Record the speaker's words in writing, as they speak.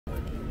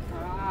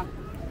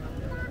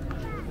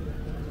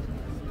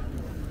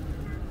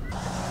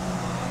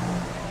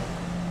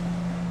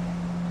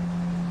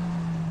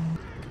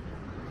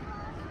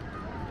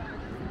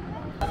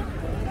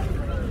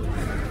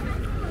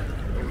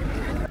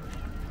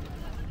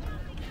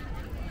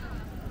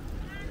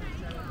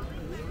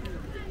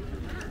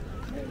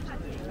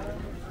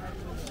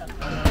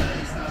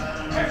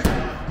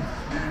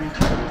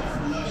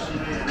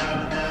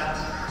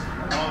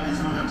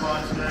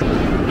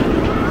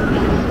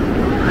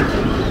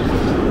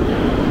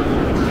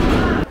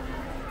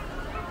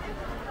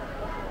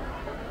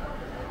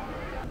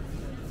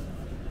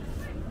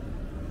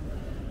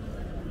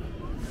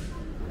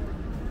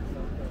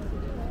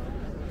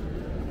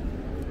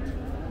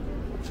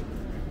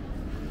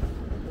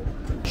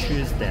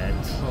choose that,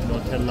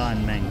 Nutella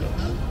and mango.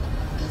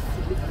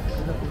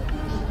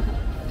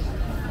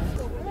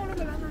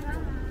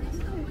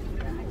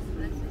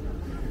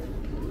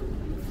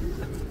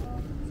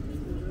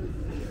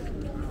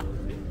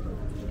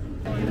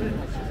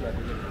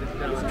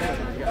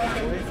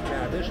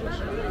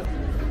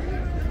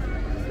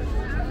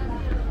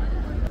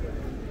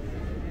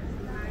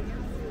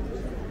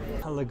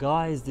 Hello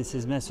guys, this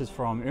is Mesut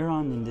from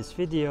Iran. In this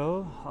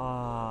video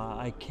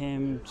I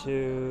came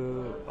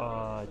to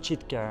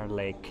Chitgar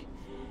Lake.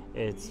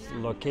 It's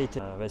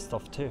located west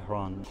of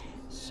Tehran.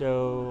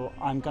 So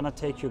I'm gonna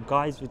take you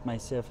guys with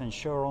myself and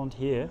show around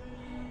here.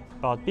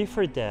 But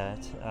before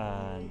that,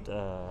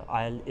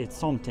 I'll eat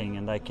something,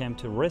 and I came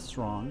to a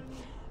restaurant,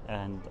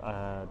 and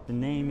the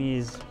name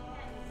is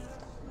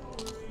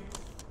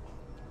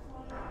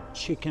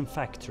Chicken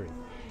Factory.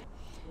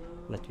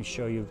 Let me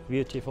show you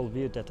beautiful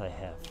view that I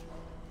have.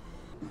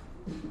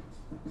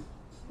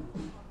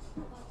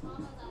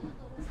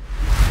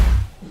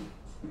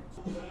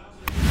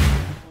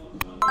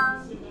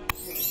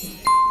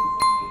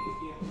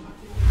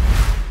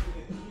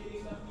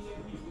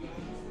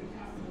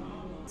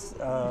 It's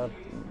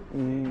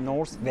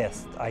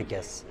northwest, I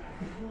guess.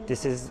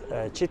 This is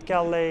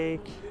Chitgar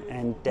Lake,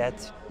 and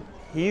that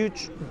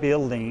huge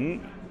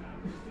building,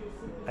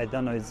 I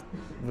don't know if it's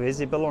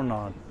visible or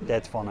not,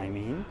 that one I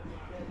mean.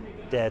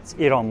 That's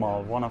Iran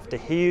Mall, one of the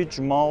huge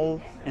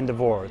malls in the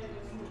world.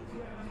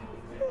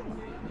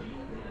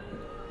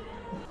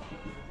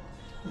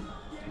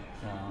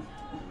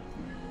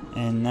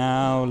 And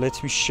now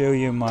let me show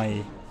you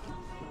my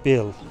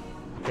bill.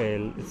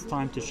 Okay, it's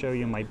time to show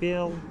you my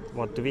bill.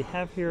 What do we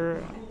have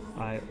here?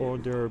 I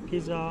order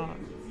pizza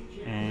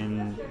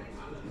and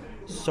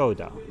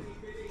soda.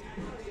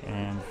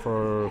 And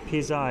for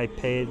pizza I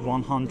paid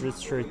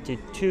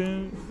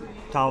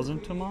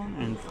 132,000 tuman,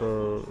 and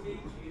for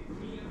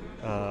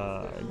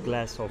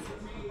glass of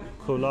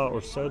cola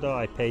or soda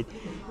I paid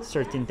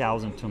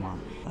 13,000 tuman.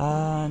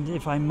 And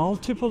if I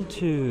multiple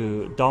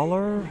to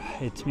dollar,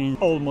 it means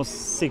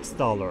almost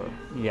 $6.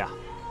 Yeah,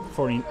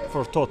 for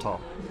total.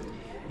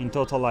 In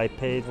total I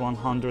paid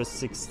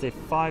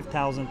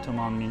 165,000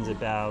 tuman, means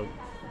about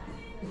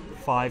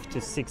 $5 to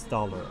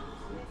 $6.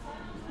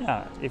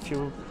 Yeah, if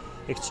you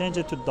exchange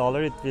it to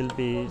dollar, it will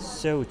be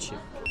so cheap.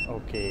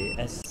 Okay,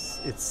 as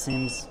it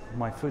seems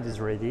my food is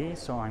ready,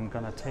 so I'm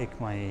gonna take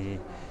my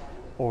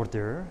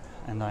order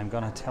and I'm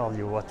gonna tell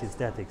you what is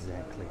that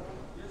exactly.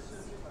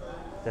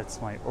 That's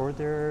my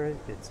order.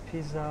 It's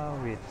pizza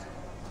with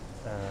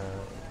a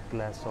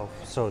glass of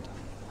soda.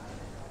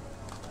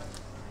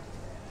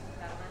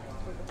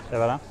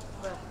 ببرم؟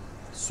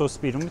 سس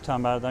بیرون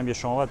میتونم بردارم یا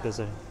شما باید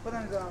بذارید؟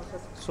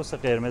 سس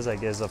قرمز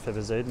اگه اضافه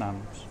بذارید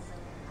ممنون میشم.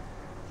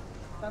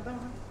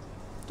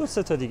 دو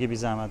سه تا دیگه بی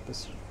زحمت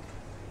بذار.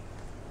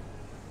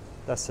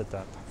 دستت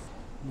درد.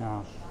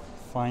 Now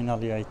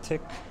finally I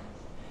took,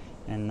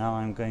 and now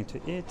I'm going to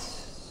eat.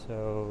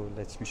 So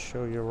let me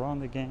show you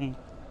around again.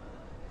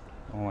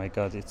 Oh my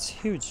god, it's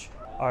huge.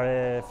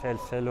 آره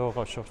فلفل و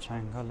قاشق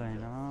چنگال و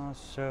اینا.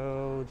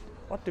 So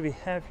what do we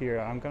have here?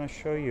 I'm gonna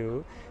show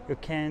you. You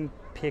can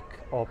pick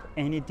up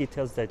any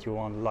details that you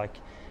want, like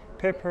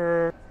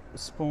pepper,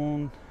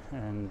 spoon,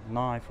 and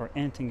knife, or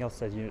anything else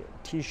that you,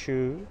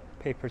 tissue,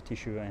 paper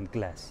tissue, and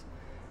glass.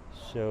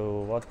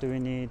 So what do we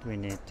need? We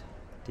need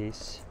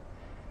this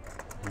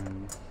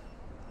and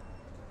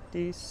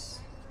this.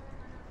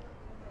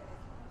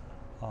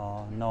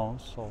 No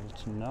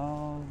salt,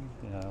 no.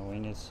 Yeah, we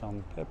need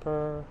some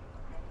pepper,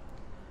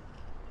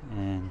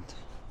 and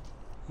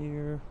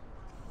here,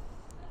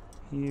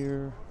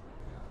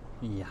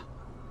 yeah.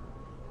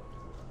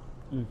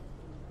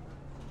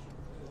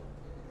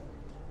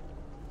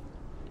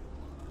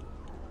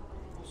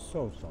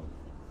 So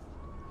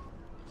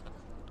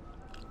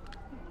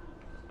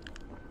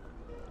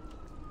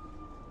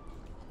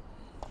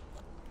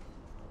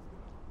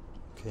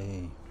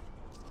okay.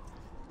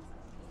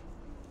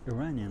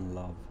 Iranian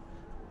love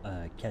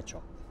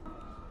ketchup.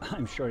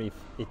 I'm sure if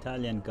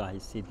Italian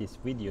guys see this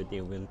video,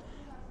 they will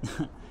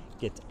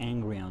get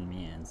angry on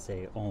me and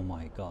say, oh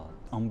my god,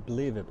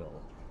 unbelievable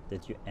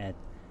that you add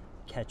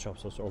ketchup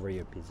sauce over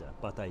your pizza,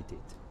 but I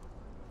did.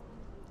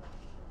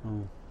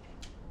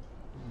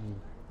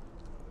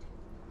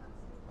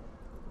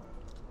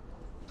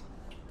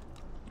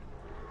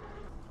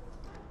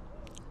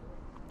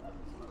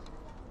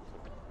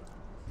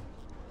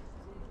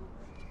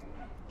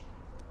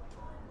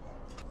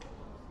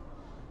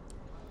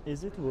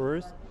 Is it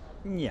worth?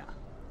 Yeah.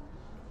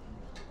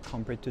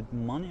 Compared to the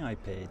money I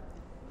paid,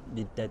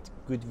 with that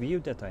good view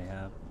that I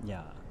have,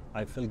 yeah,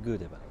 I feel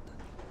good about that.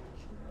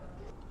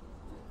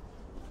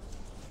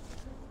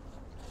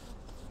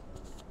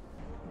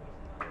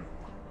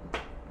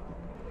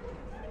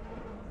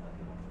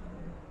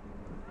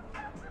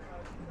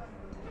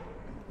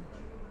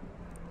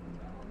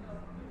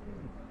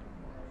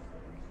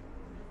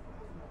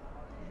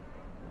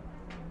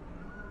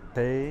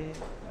 Pay,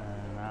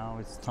 and now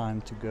it's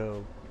time to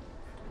go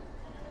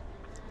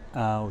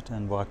out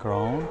and walk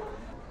around.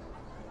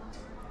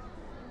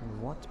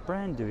 What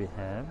brand do we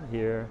have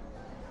here?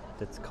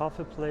 That's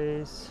coffee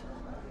place.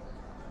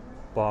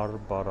 Bar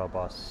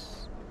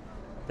Barabas.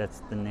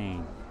 That's the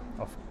name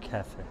of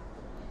cafe.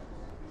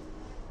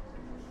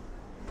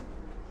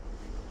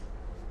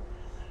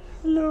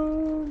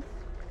 Hello.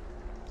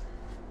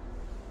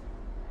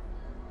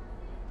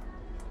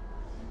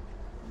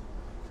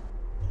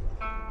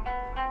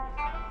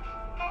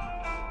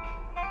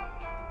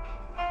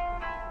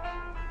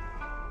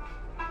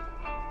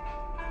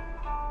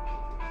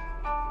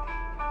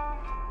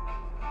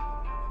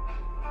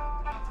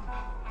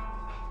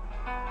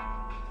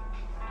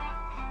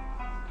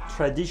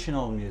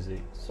 Traditional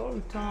music.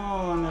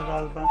 Sultan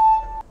Alban.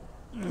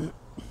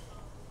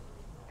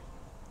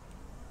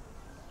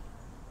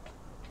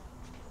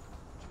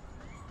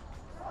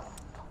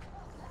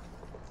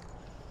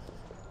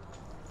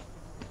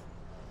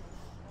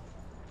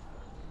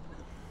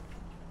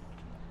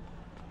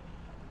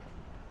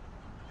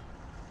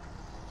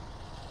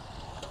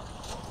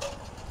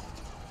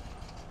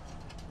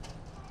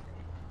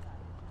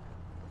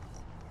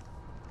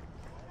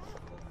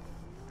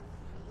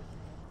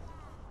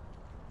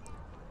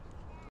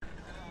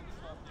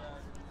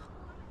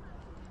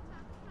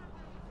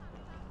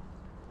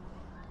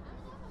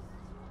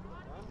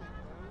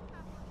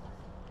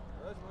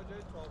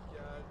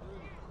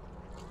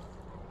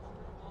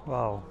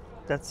 Wow,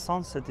 that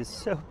sunset is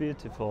so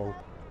beautiful.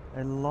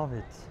 I love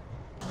it.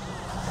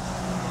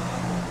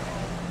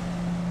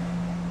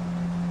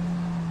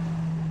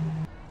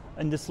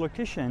 In this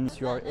location,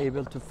 you are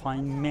able to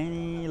find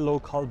many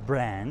local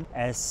brands.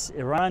 As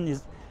Iran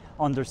is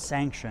under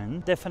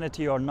sanction,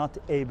 definitely you are not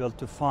able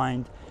to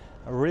find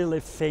a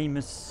really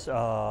famous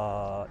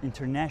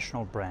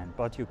international brand,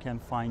 but you can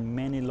find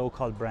many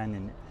local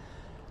brands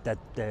that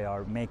they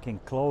are making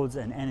clothes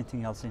and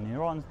anything else in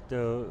Iran.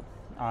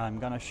 I'm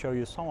gonna show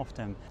you some of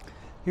them.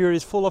 Here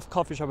is full of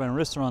coffee shop and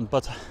restaurant,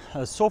 but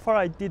so far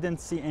I didn't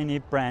see any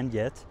brand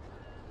yet.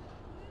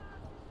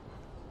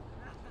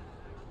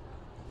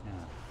 Yeah.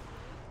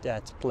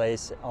 That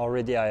place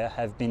already I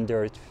have been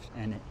there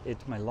and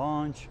ate my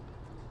lunch,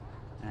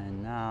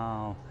 and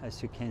now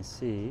as you can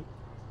see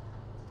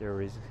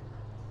there is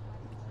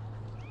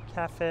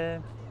cafe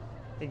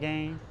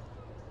again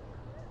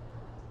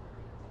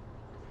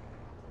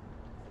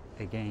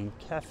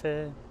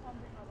cafe.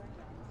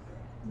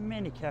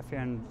 Many cafe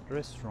and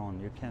restaurant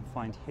you can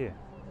find here.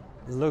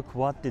 Look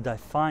what did I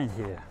find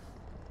here.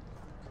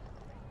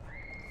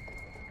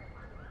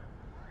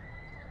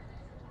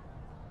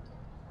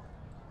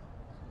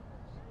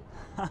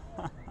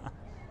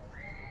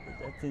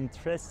 That's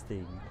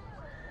interesting.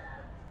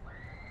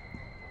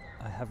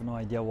 I have no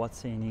idea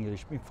what's in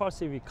English. In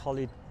Farsi we call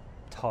it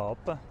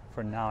top.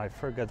 For now I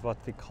forgot what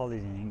we call it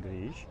in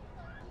English.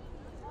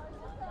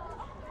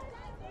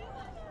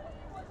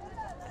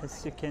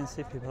 As you can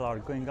see, people are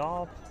going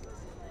up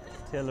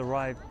till the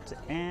right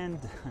end,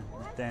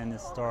 then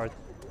start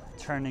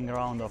turning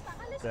around of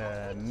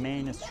the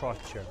main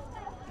structure.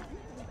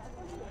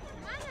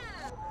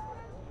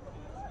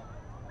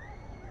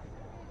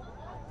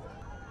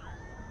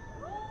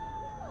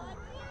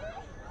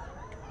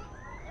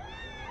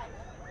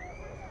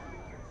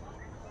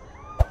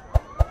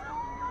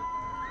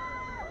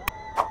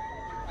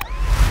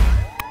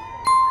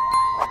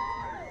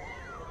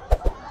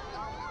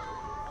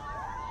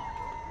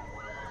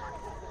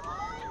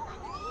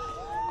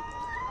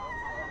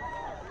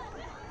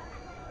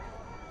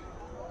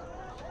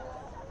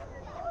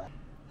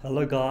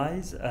 Hello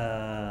guys,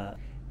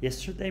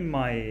 yesterday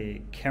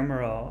my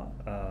camera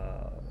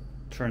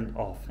turned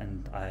off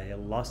and I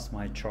lost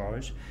my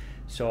charge,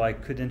 so I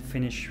couldn't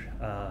finish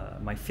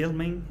my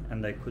filming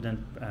and I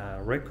couldn't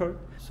record.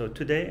 So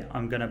today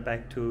I'm gonna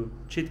back to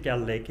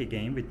Chitgar Lake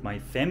again with my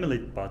family,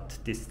 but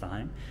this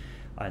time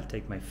I'll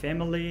take my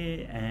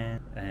family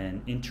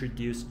and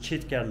introduce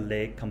Chitgar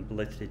Lake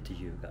completely to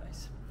you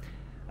guys.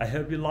 I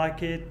hope you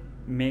like it.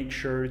 Make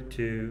sure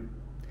to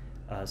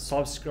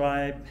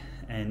subscribe,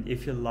 and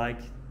if you like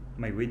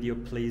my video,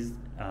 please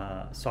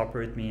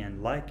support me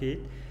and like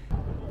it.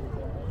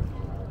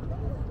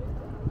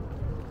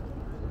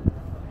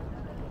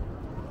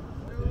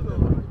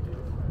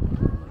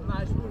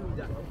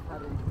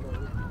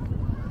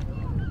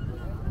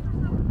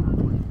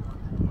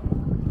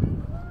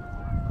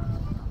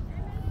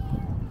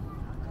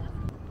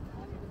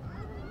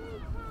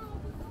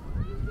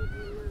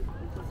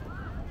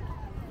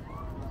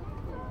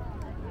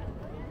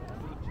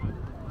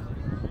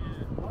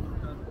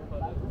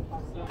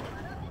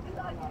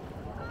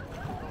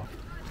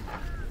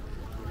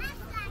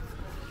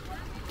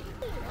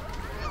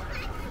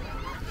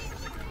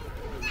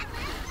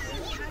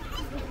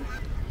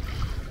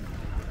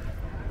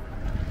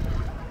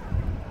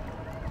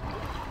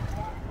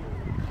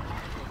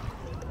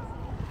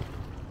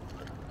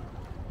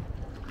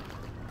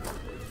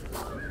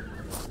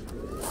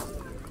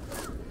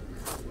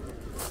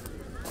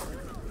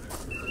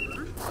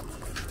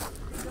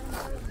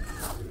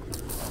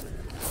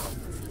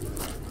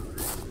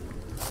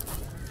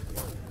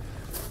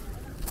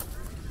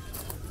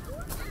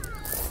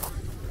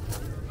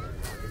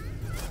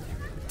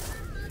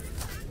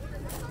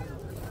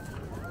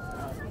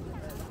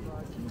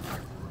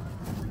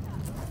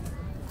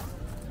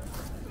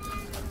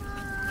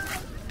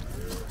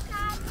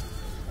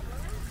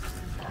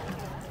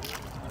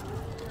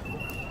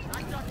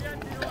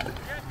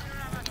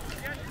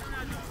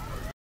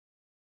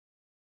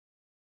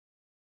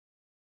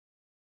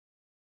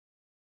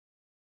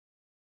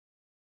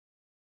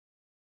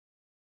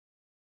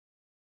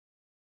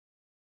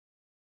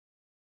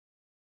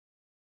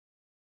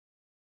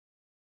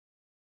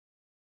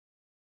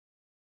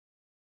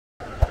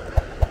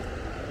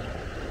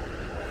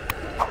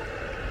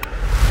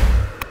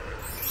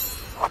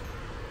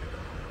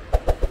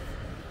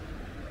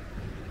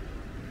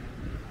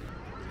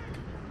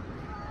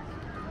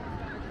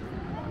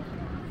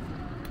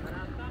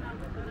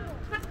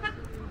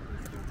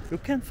 You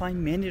can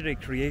find many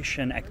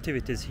recreation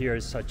activities here,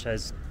 such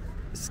as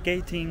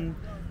skating,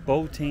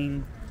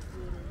 boating,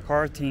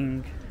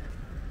 karting,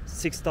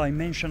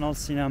 six-dimensional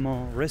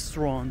cinema,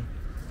 restaurant,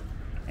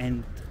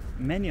 and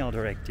many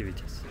other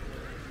activities.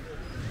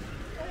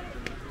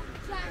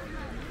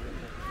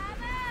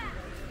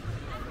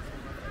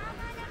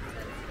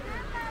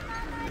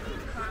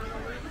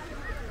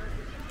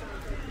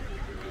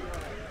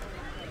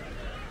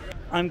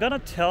 I'm gonna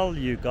tell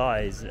you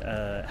guys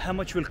how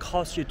much will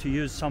cost you to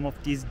use some of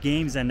these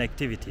games and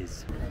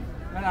activities.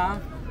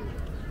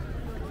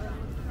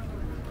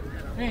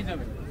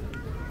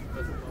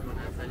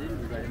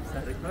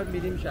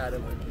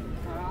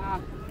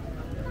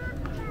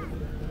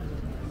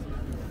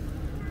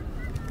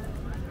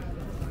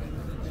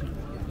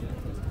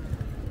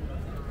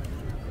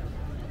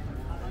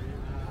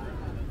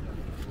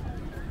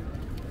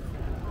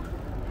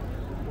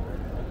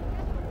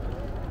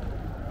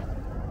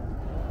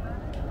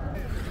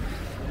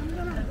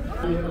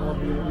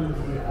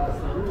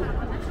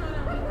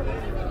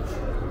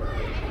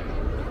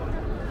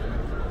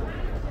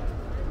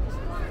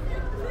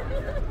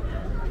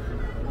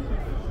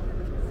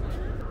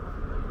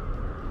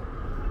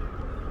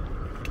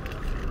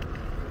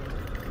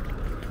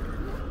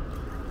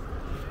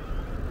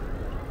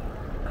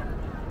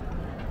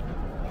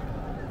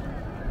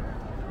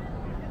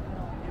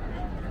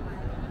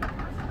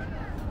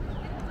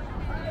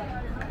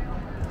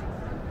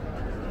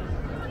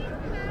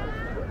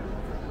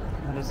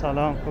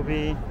 سلام،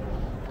 خوبی؟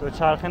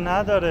 دوچرخه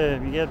نداره،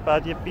 میگه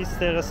بعد یه 20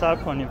 دقیقه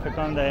صبر کنیم. فکر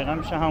کنم دقیقا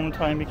میشه همون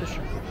تایمی که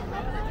شد.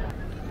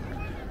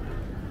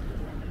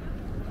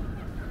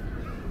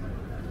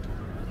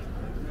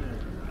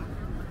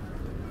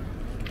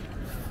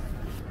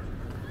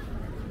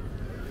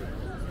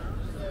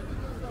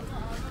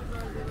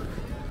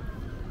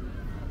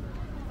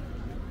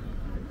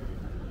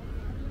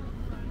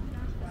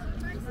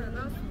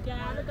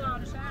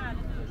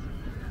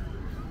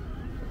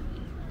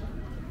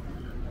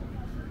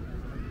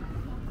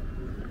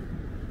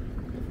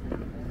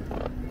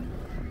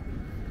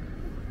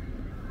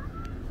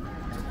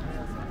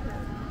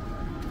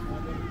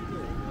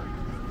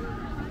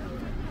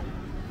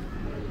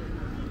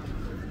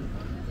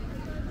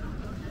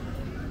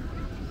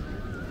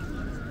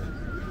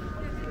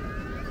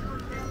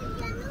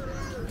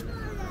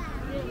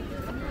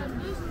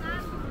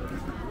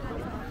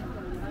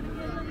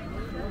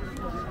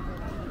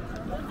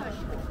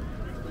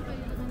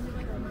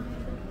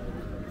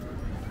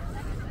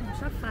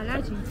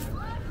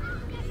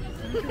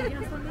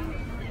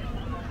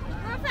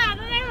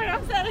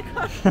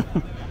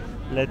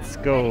 Let's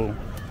go.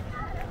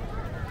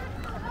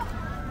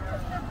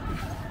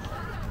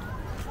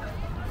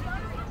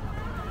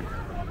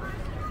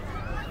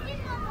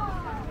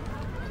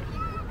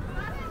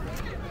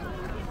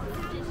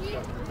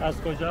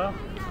 از کجا؟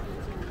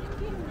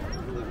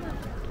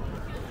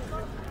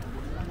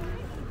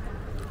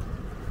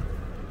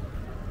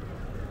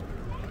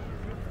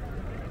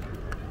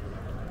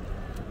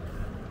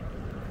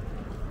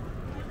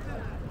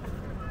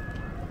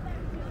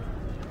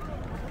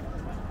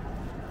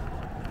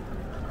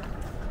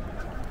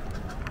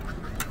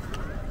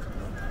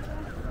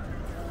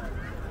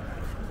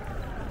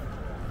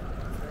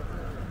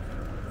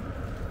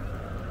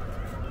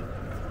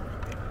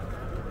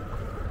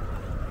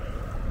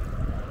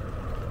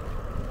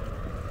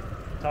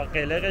 تا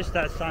قلقش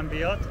دستم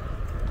بیاد.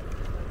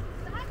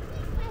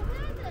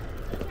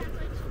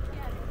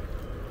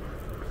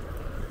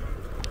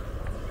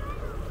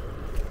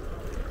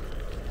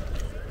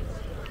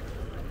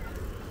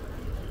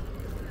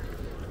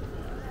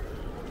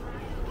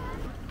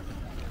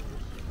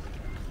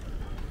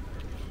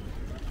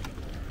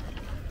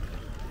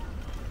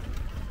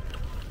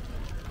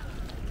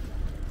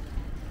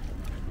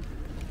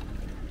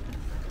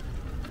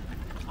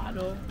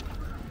 الو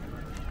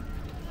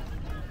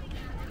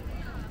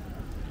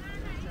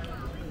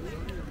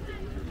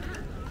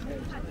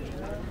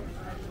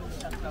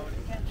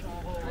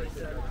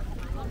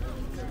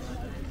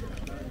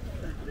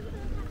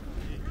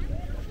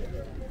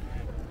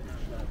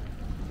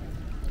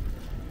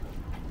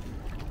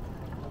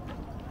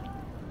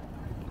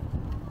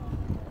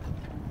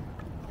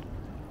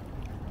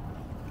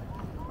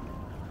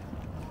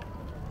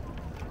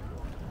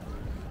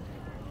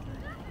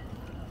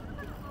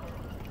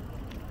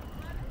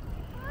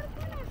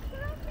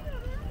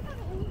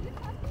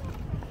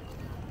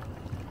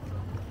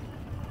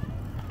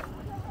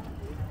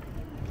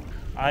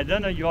I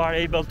don't know you are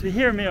able to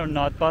hear me or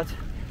not, but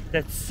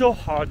that's so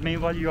hard.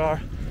 Meanwhile you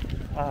are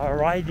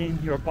riding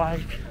your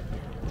bike,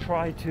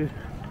 try to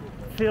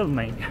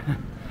filming.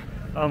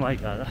 Oh my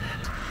god.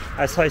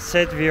 As I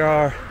said, we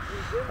are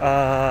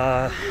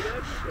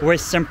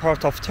western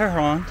part of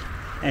Tehran,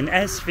 and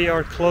as we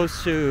are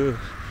close to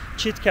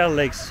Chitgar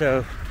Lake,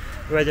 so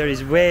weather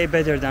is way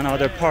better than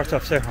other parts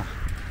of Tehran.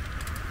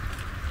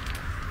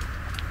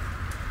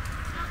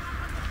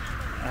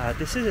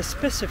 This is a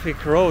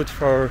specific road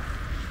for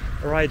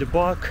ride a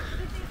bike.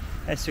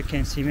 As you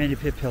can see, many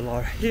people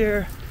are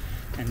here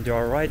and they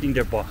are riding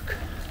their bike.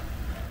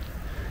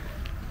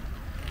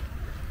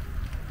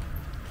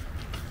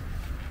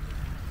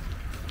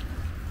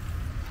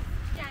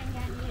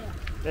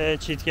 به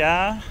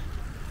چیتگر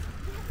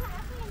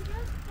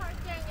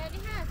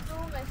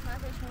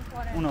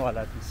اونو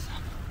بلد نیستم.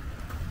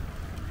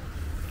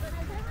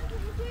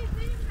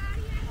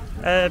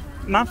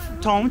 من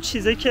تا اون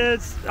چیزه که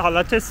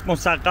حالت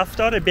مسقف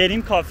داره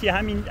بریم کافی،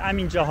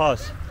 همین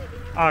جاهاست.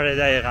 آره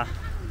دقیقا.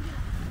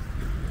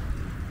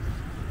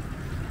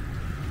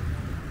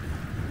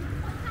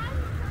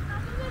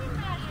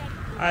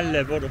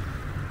 اله برو.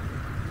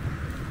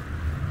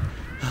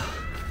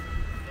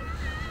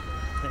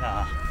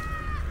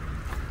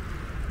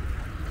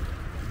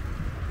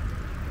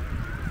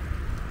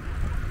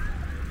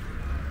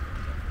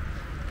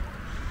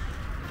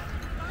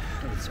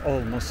 It's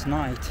almost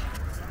night.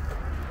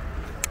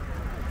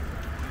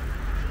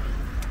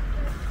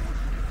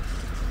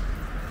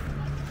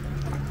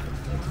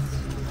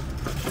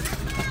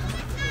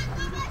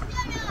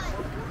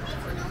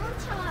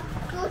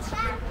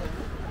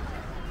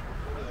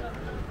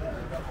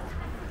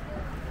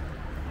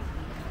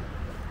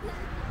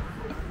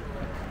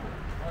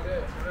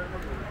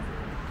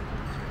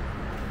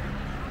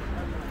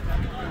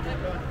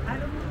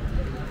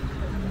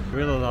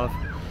 Really love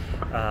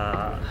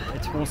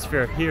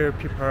atmosphere here.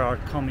 People are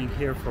coming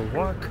here for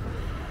walk,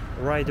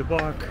 ride a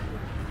bike,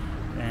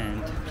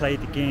 and play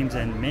the games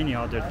and many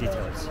other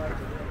details.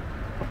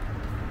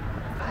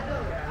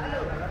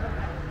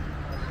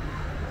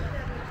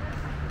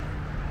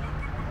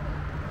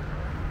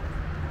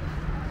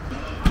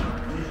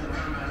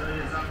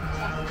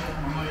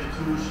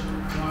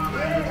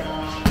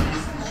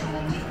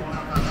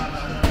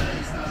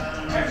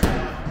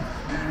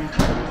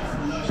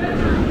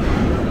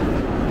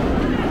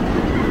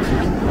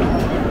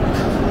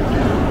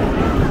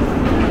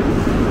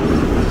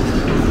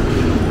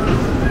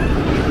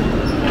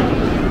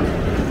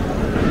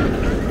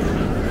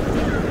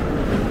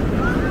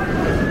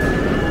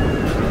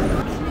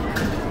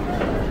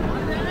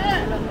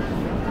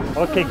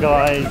 Okay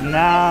guys,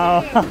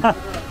 now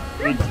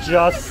we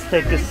just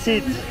take a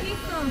seat.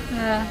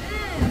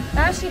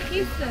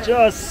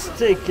 Just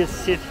take a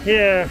seat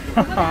here.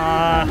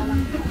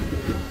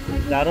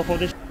 در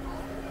خودش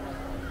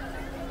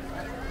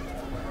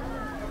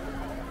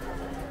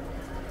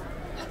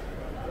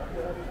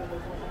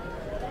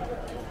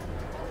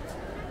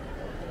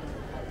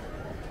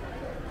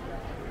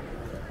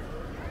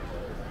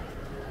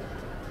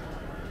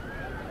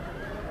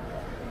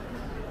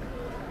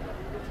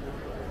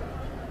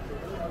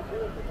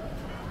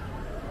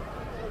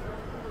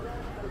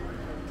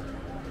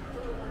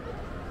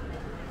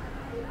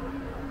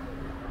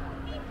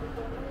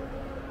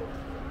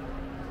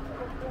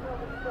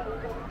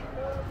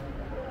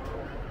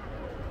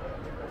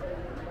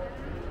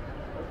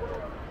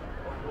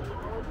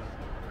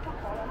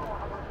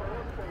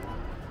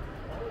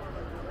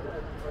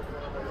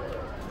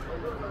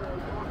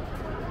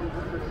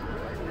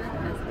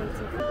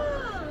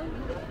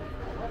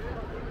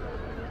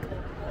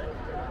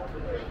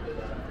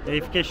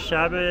حیف که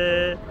شب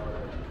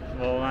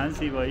واقعا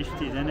زیباییش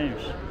دیده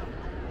نمیشه.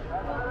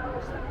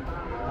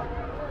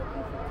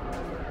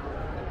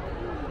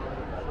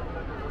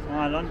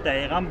 ما الان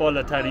دقیقا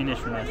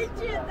بالاترینشون هست.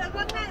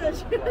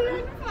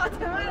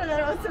 فاطمه رو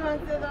در آسمان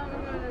صدا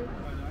می‌کنه.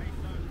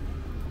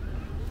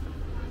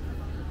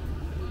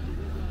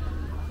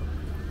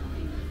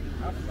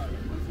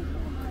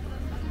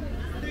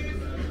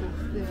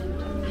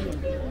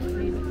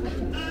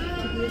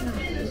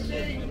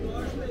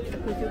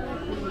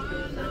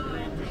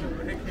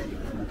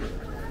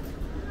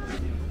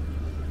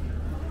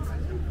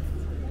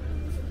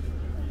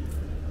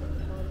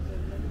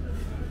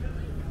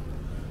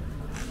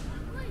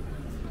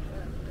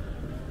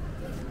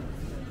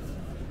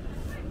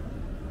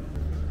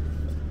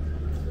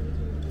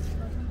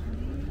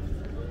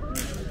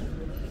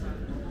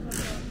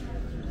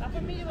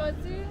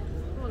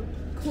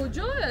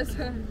 کجا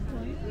اصلا؟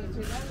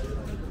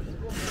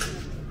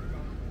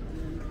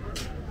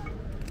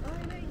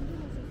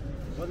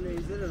 با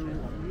لیزر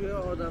روی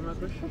آدمک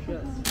شیشه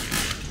است.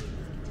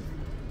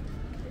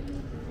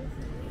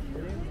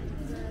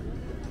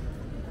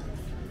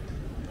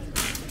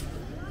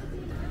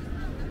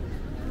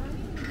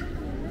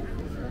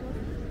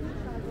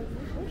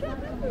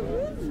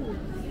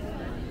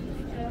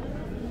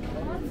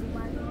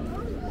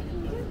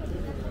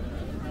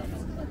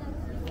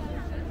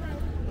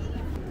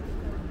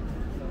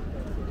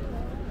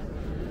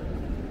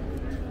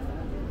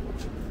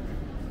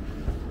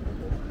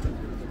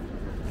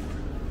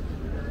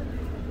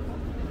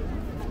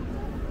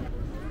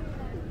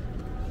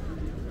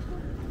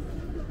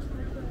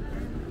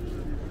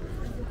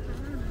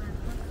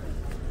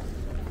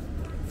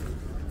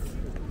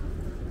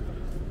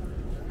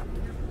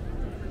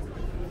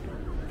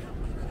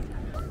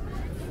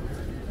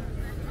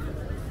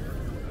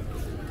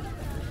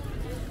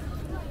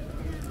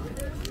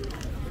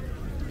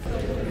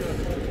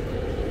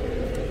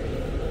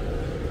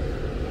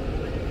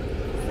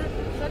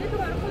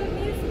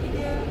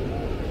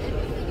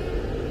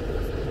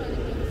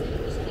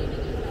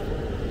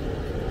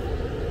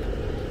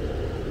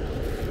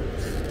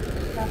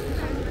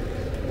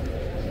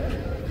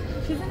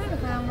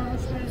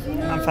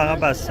 من فقط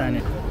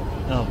بستنی.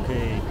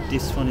 Okay,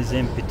 this one is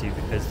empty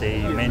because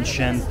they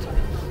mentioned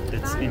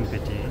it's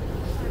empty.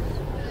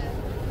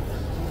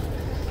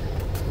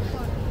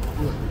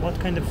 What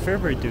kind of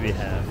flavor do we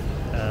have?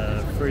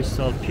 First of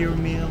all, pure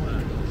milk,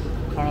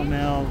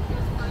 caramel,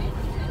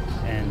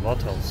 and what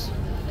else?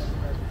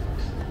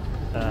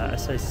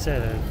 As I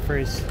said,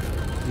 first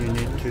you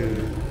need to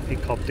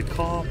pick up the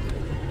cup,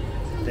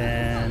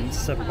 then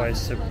step by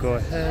step go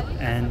ahead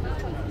and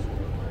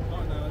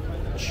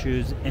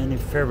choose any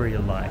flavor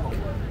you like.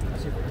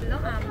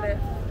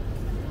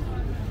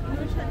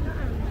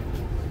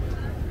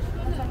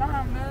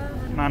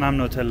 منم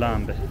نوتلا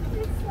انبه.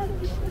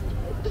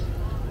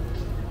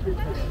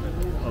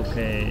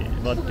 Okay,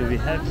 what do we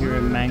have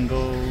here?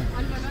 Mango,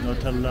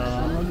 Nutella.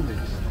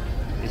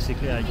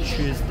 Basically, I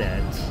choose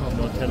that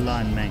Nutella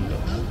and mango.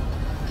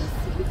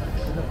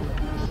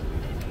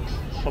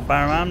 خب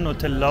برام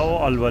نوتلا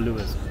و آلبالو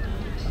بزن.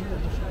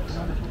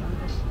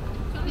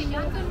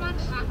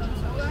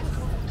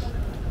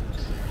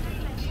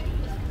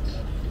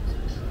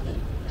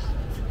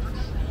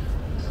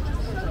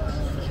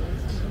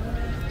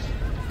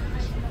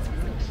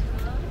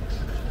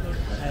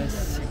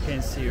 As you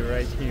can see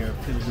right here,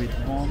 filled with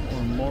one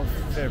or more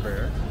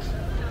flavor.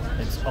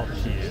 It's up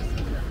to you.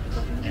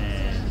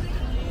 And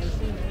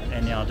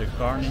any other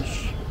garnish.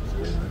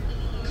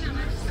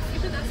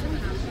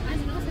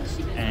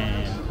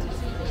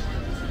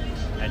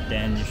 And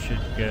then you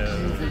should go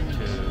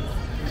to,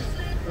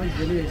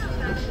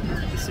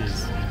 this is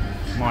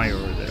my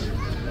order.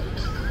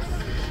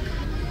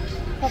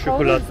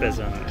 Şokolat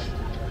بزنم.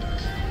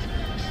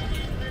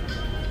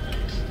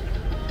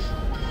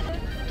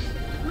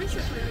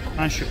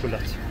 من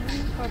شکلات.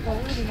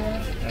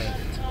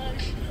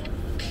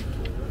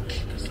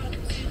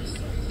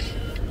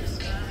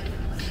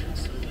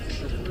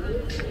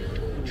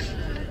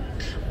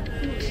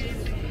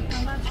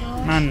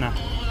 من نه.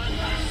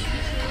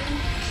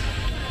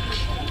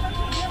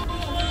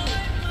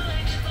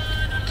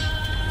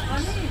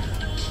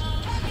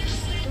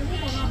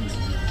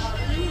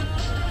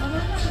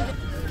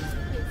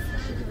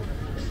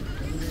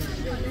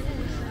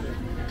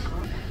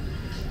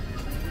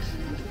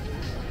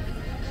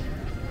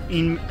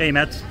 این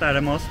قیمت برای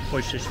ماست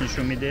پشتش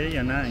نشون میده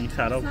یا نه این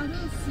خراب؟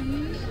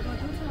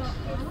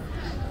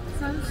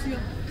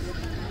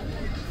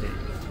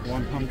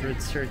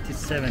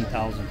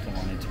 137,000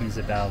 تومان. It means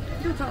about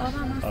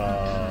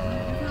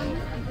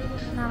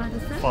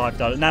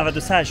 $5.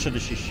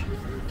 93.86.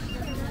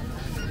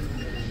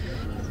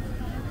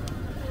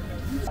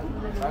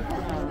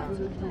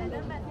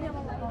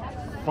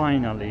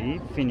 Finally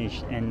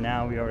finished and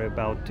now we are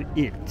about to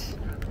eat.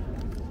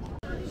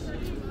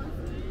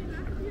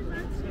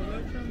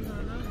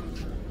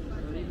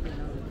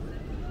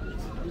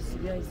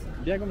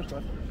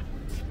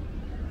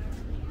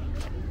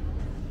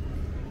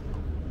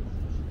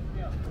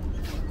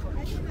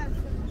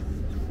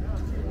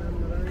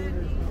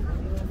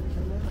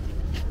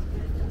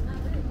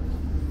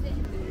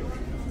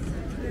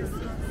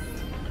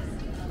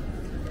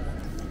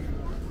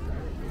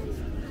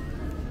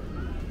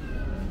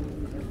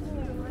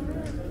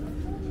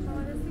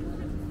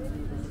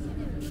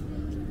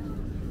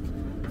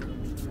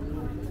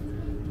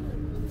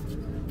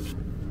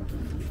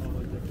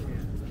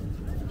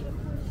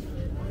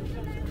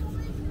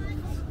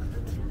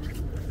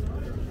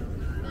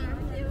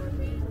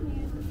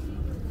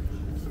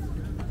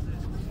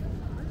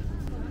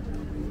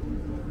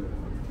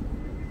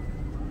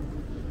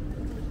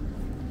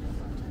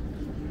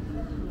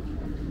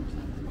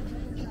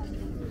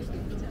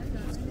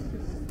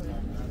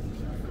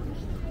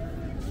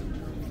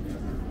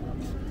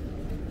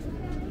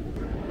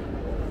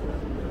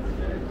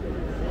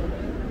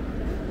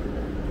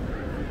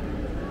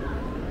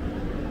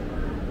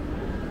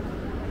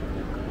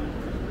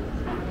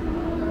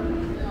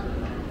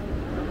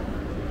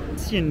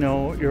 You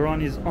know,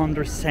 Iran is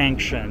under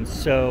sanctions,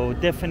 so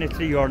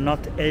definitely you are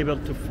not able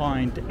to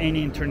find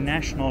any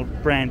international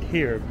brand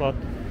here, but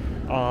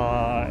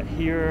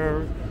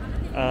here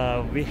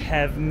we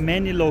have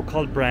many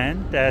local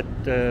brands that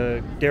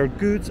their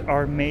goods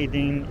are made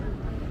in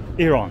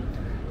Iran.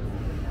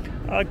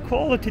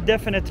 Quality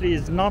definitely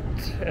is not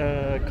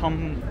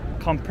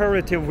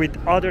comparative with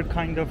other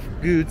kind of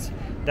goods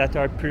that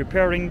are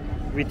preparing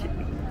with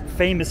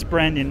famous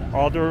brand in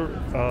other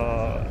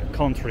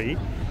country,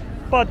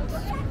 but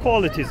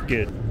quality is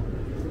good.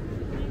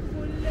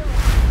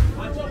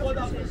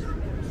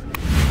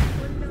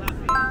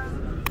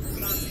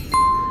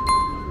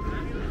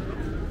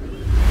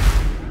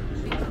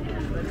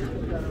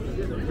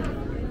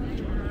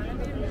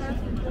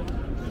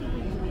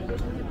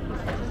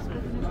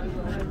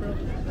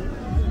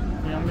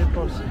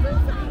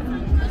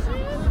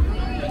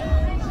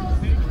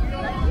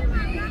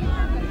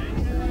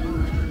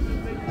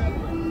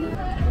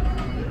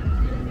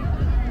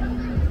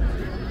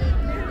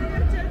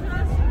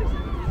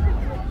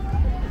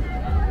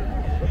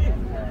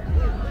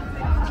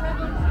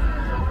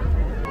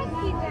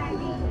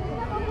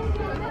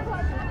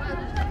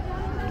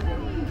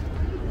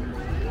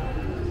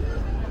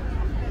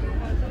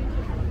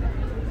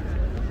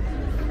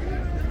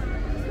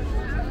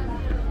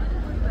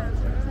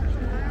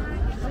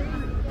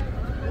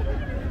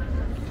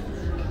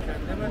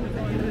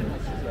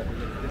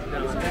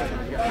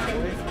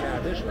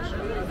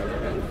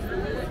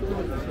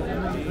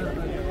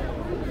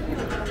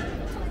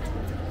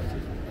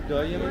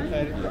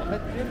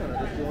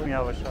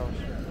 یواش یواش.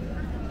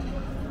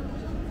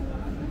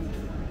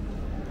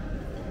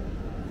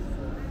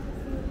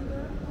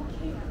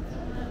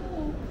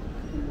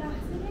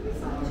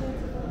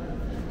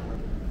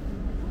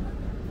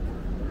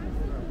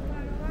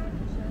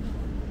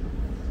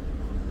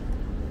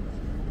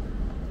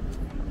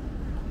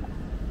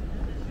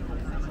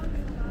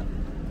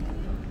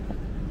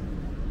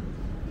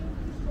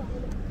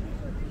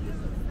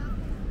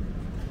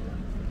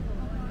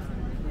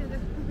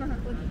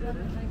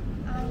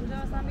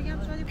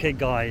 Okay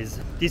guys,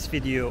 this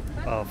video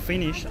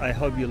finished. I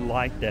hope you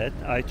liked it.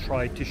 I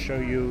tried to show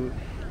you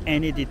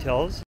any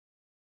details.